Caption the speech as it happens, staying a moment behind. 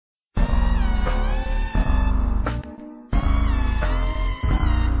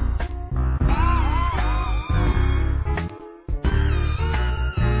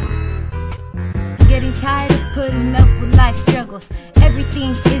life struggles.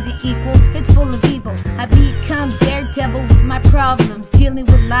 Everything isn't equal, it's full of evil. I become daredevil with my problems, dealing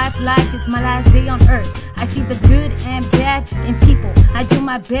with life like it's my last day on earth. I see the good and bad in people. I do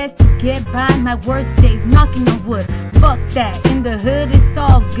my best to get by my worst days, knocking on wood. Fuck that, in the hood it's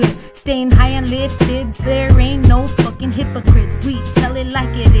all good. Staying high and lifted, there ain't no fucking hypocrites. We tell it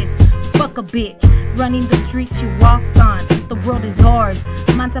like it is. Fuck a bitch, running the streets you walk on. The world is ours.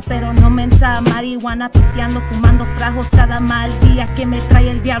 Mansa pero no mensa, marihuana pisteando, fumando frajos cada mal día que me trae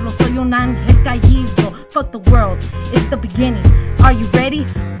el diablo. Soy un ángel caído. Fuck the world, it's the beginning. Are you ready?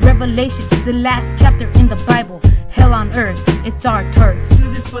 Revelations, the last chapter in the Bible. Hell on earth, it's our turf. Do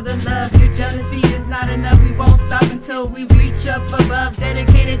this for the love, your jealousy is not enough. We won't stop until we reach up above.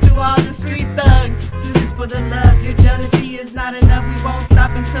 Dedicated to all the street thugs. Do this for the love, your jealousy is not enough. We won't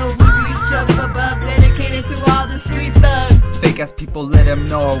stop until we reach up above. Dedicated to all the street thugs. Fake ass people, let them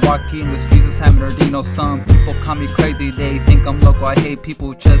know. Walking the streets of San Bernardino. Some people call me crazy, they think I'm local. I hate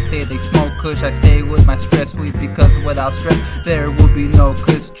people just say they smoke kush. I stay with my stress weed because without stress there will be no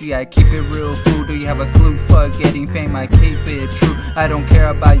custody. I keep it real, fool. Do you have a clue? For getting fame, I keep it true. I don't care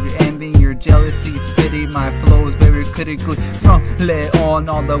about your envy, your jealousy, spitting. My flow is very critically from Leon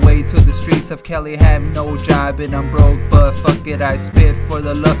all the way to the streets of Cali. Have no job and I'm broke, but fuck it, I spit for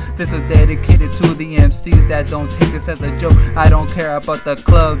the love. This is dedicated to the MCs that don't take this as a joke. I don't care about the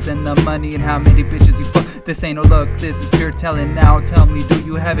clubs and the money and how many bitches you fuck. This ain't no luck, this is pure talent. Now tell me, do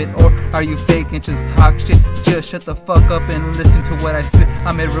you have it or are you fake and just talk shit? Just shut the fuck up and listen to what I spit.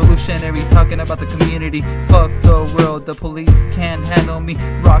 I'm a revolutionary talking about the community. Fuck the world, the police can't handle me.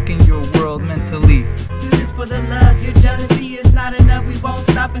 Rocking your world mentally. Do this for the love, your jealousy is not enough. We won't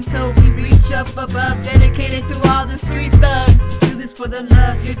stop until we reach up above. Dedicated to all the street thugs. Do this for the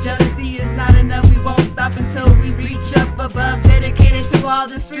love, your jealousy is not enough. We won't stop until we reach up above. Dedicated to all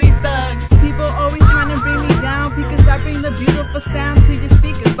the street thugs. People always trying to bring me down because I bring the beautiful sound to your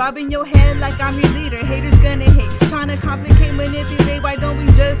speakers. Bobbing your head like I'm your leader. Haters gonna hate, trying to complicate, manipulate. Why don't we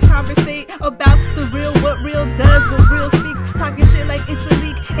just conversate about the real, what real does, what real speaks. Talking shit like it's a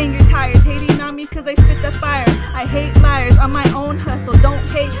leak in your tires. Hating on me cause I spit the fire. I hate liars on my own hustle. Don't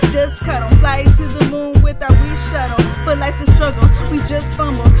hate, just cuddle. Fly to the moon with our wee shuttle. But life's a struggle, we just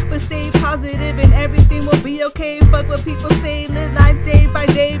fumble. But stay positive and everything will be okay. Fuck what people say, live life day by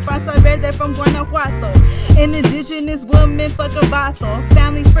day. Panza Verde from Guanajuato. An indigenous woman, fuck a vato.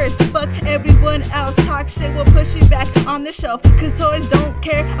 Family first, fuck everyone else. Talk shit, we'll push you back on the shelf. Cause toys don't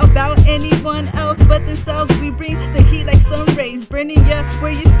care about anyone else but themselves. We bring the heat like sun rays, burning ya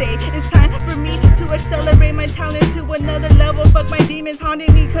where you stay. It's time for me to accelerate my talents to another level. Fuck my demons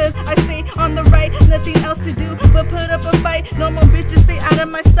haunting me cause I stay on the right. Nothing else to do but put up a fight. No more bitches, stay out of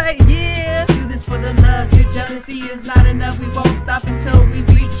my sight, yeah. Do this for the love, your jealousy is not enough. We won't stop until we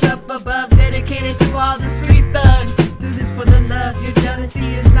reach up above. Dedicated to all the street thugs. Do this for the love, your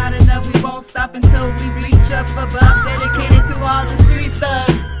jealousy is not enough. We won't stop until we reach up above. Dedicated to